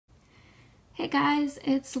Hey guys,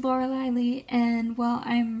 it's Laurelei, and well,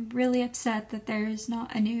 I'm really upset that there is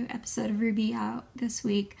not a new episode of RWBY out this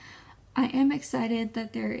week. I am excited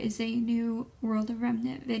that there is a new World of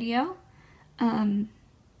Remnant video,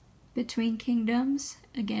 Between Kingdoms,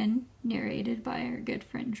 again, narrated by our good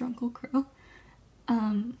friend Drunkle Crow.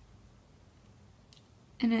 And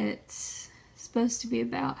it's supposed to be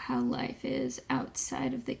about how life is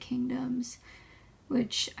outside of the kingdoms,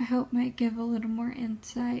 which I hope might give a little more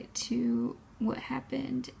insight to what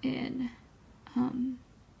happened in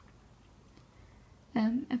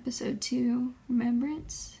episode 2,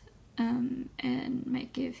 Remembrance, and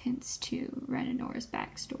might give hints to Ren and Nora's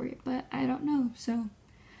backstory, but I don't know, so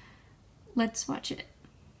let's watch it.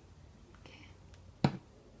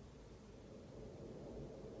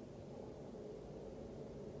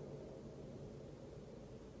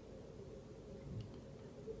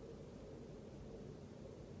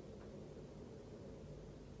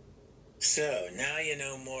 So, now you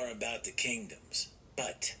know more about the kingdoms.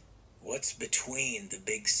 But, what's between the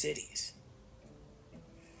big cities?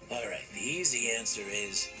 Alright, the easy answer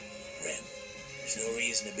is Ren. There's no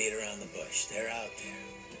reason to beat around the bush. They're out there.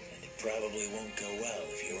 And it probably won't go well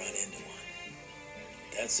if you run into one.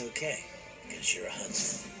 But that's okay, because you're a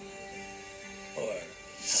huntsman. Or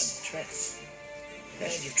huntress.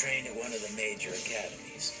 And you've trained at one of the major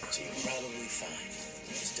academies, so you're probably fine.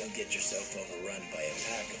 Just don't get yourself overrun by a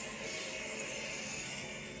pack of them.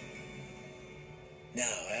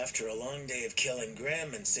 Now, after a long day of killing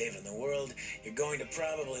Grimm and saving the world, you're going to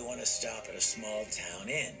probably want to stop at a small town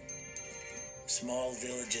inn. Small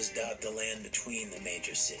villages dot the land between the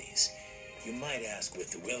major cities. You might ask, with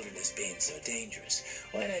the wilderness being so dangerous,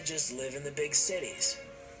 why not just live in the big cities?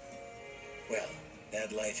 Well,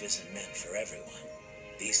 that life isn't meant for everyone.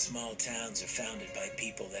 These small towns are founded by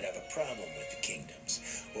people that have a problem with the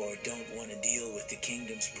kingdoms, or don't want to deal with the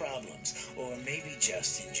kingdom's problems, or maybe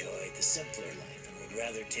just enjoy the simpler life and would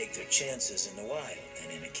rather take their chances in the wild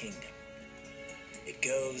than in a kingdom. It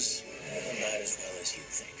goes about as well as you'd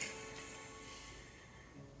think.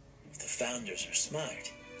 If the founders are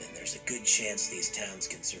smart, then there's a good chance these towns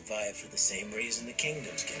can survive for the same reason the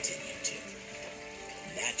kingdoms continue to.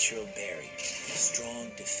 Natural barriers,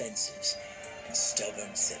 strong defenses, and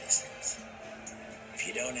stubborn citizens. If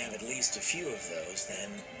you don't have at least a few of those, then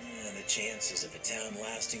the chances of a town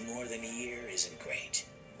lasting more than a year isn't great.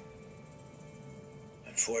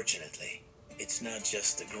 Unfortunately, it's not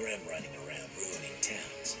just the Grimm running around ruining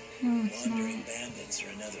towns. Wandering bandits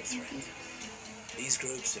are another threat. These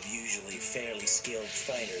groups of usually fairly skilled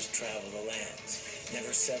fighters travel the lands,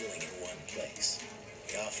 never settling in one place.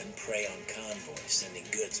 They often prey on convoys, sending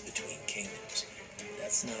goods between kingdoms.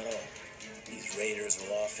 That's not all. These raiders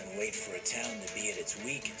will often wait for a town to be at its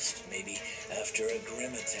weakest, maybe after a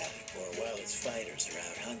Grimm attack or while its fighters are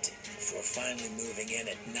out hunting, before finally moving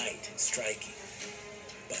in at night and striking.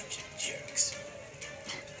 Bunch of jerks.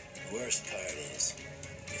 The worst part is,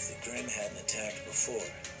 if the Grimm hadn't attacked before,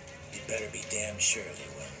 you'd better be damn sure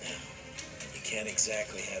they will now. You can't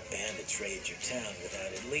exactly have bandits raid your town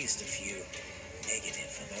without at least a few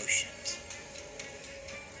negative emotions.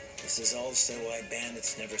 This is also why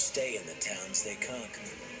bandits never stay in the towns they conquer.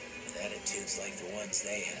 With attitudes like the ones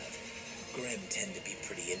they have, Grimm tend to be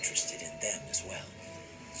pretty interested in them as well.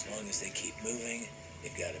 As long as they keep moving,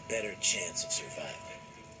 they've got a better chance of surviving.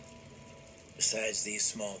 Besides these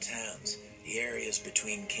small towns, the areas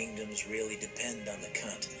between kingdoms really depend on the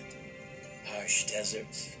continent. Harsh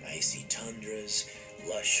deserts, icy tundras,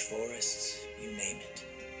 lush forests, you name it.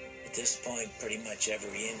 At this point, pretty much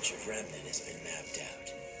every inch of Remnant has been mapped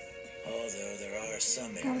out. Although there are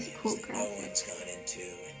some areas that no one's gone into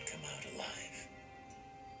and come out alive.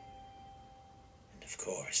 And of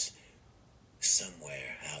course,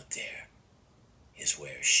 somewhere out there is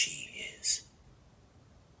where she is.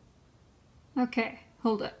 Okay,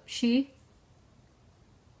 hold up. She?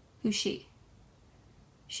 Who's she?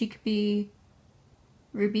 She could be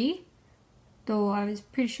RWBY? Though I was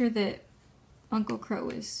pretty sure that Uncle Crow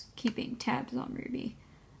is keeping tabs on RWBY.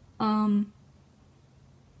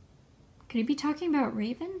 Could he be talking about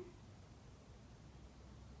Raven?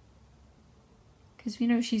 Because we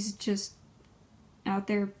know she's just out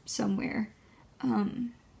there somewhere.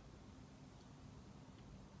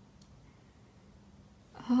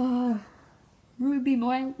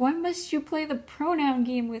 RWBY, why must you play the pronoun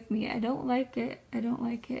game with me? I don't like it. I don't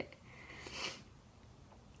like it.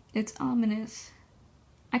 It's ominous.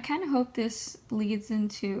 I kind of hope this leads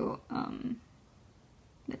into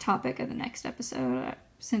the topic of the next episode,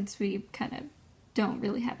 since we kind of don't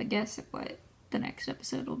really have a guess at what the next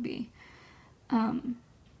episode will be.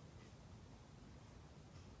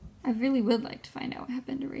 I really would like to find out what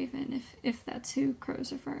happened to Raven, if that's who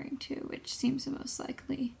Crow's referring to, which seems the most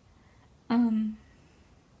likely.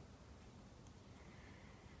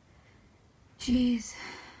 Jeez.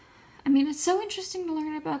 I mean, it's so interesting to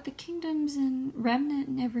learn about the kingdoms and Remnant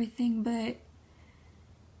and everything, but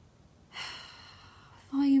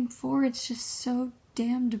Volume 4, it's just so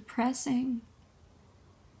damn depressing.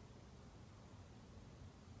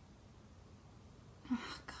 Oh,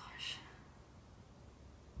 gosh.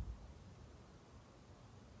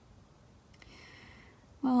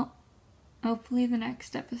 Well, hopefully the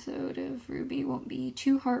next episode of RWBY won't be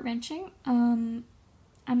too heart-wrenching.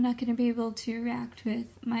 I'm not going to be able to react with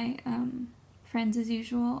my friends as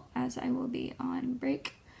usual, as I will be on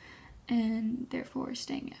break and therefore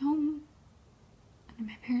staying at home under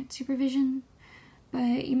my parents' supervision.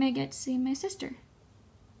 But you may get to see my sister.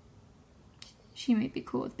 She may be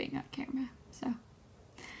cool with being on camera, so.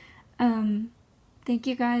 Thank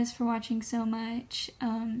you guys for watching so much.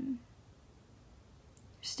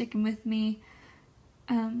 Sticking with me.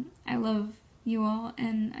 I love you all,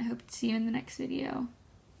 and I hope to see you in the next video.